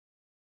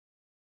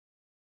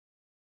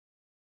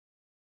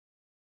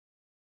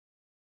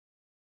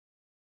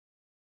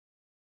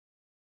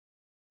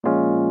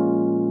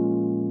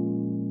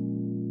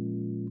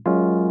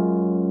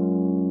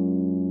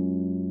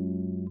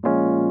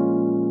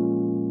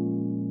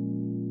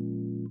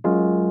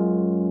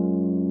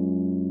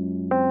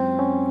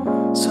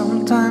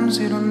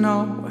Sometimes you don't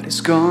know what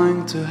is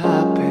going to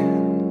happen,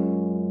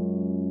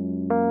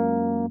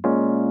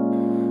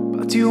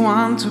 but you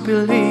want to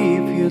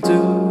believe you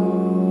do.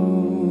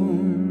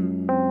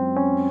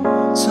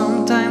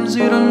 Sometimes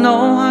you don't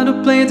know how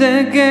to play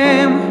the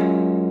game,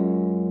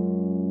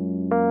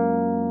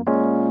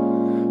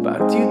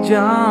 but you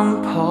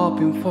jump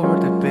hoping for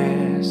the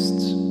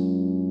best.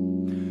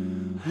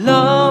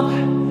 Love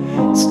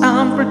is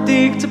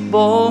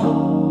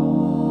unpredictable.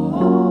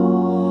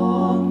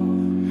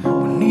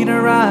 When it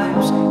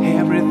arrives,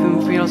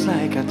 everything feels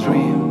like a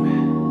dream.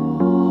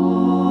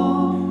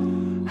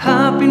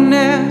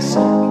 Happiness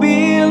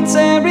builds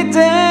every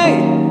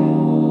day,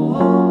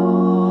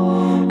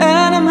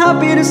 and I'm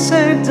happy to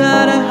say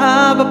that I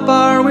have a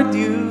part with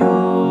you.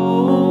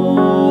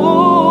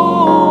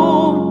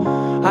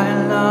 I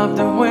love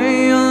the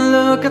way you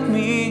look at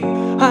me.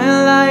 I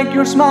like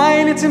your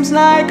smile, it seems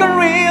like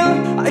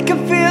unreal. I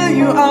can feel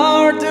you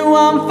are the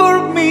one for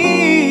me.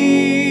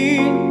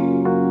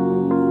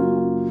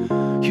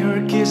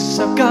 Your kiss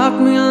have got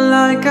me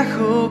like a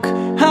hook.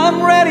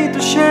 I'm ready to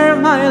share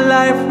my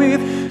life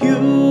with you,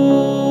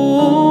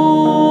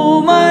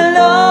 my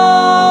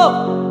love.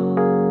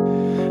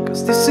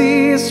 'Cause this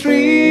is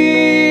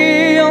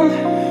real,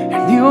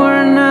 and you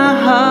are now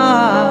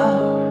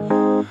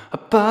a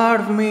part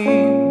of me.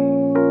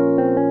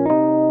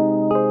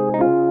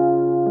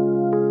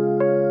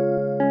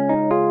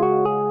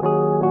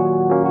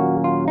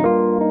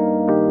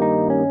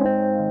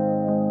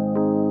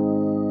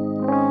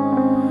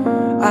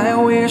 I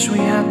wish we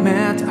had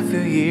met a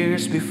few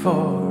years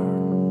before,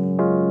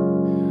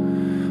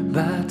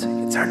 but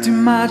it's hard to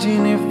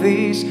imagine if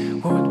this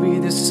would be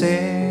the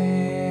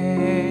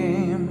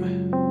same.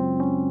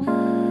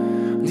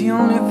 The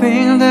only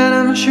thing that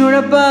I'm sure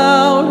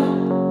about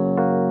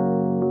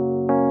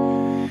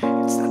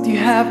is that you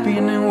have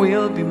been and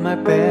will be my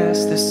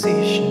best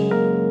decision.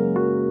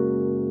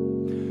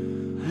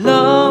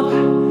 Love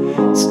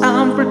is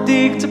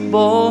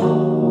unpredictable.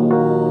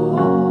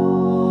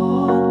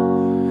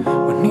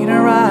 When it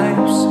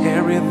arrives,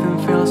 everything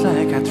feels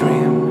like a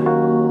dream.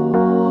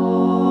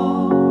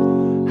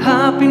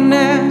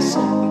 Happiness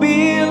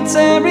builds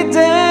every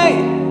day,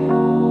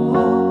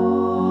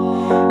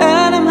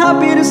 and I'm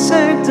happy to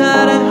say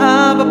that I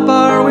have a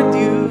part with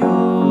you.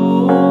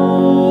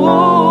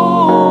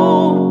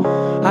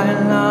 I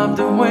love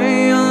the way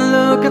you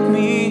look at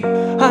me.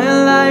 I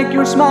like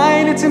your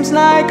smile, it seems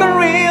like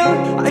unreal.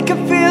 I can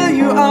feel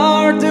you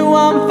are the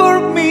one for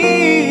me.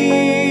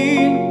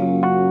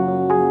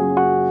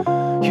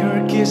 Your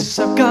kiss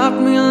have got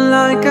me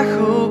like a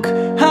hook.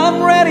 I'm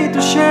ready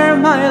to share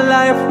my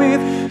life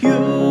with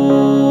you,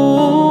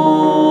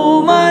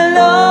 my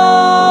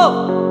love.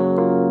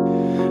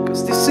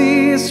 'Cause this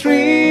is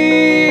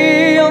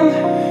real,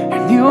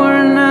 and you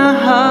are now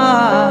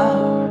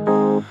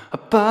a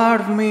part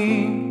of me.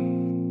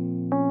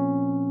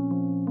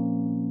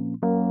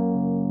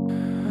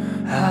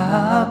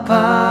 A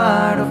part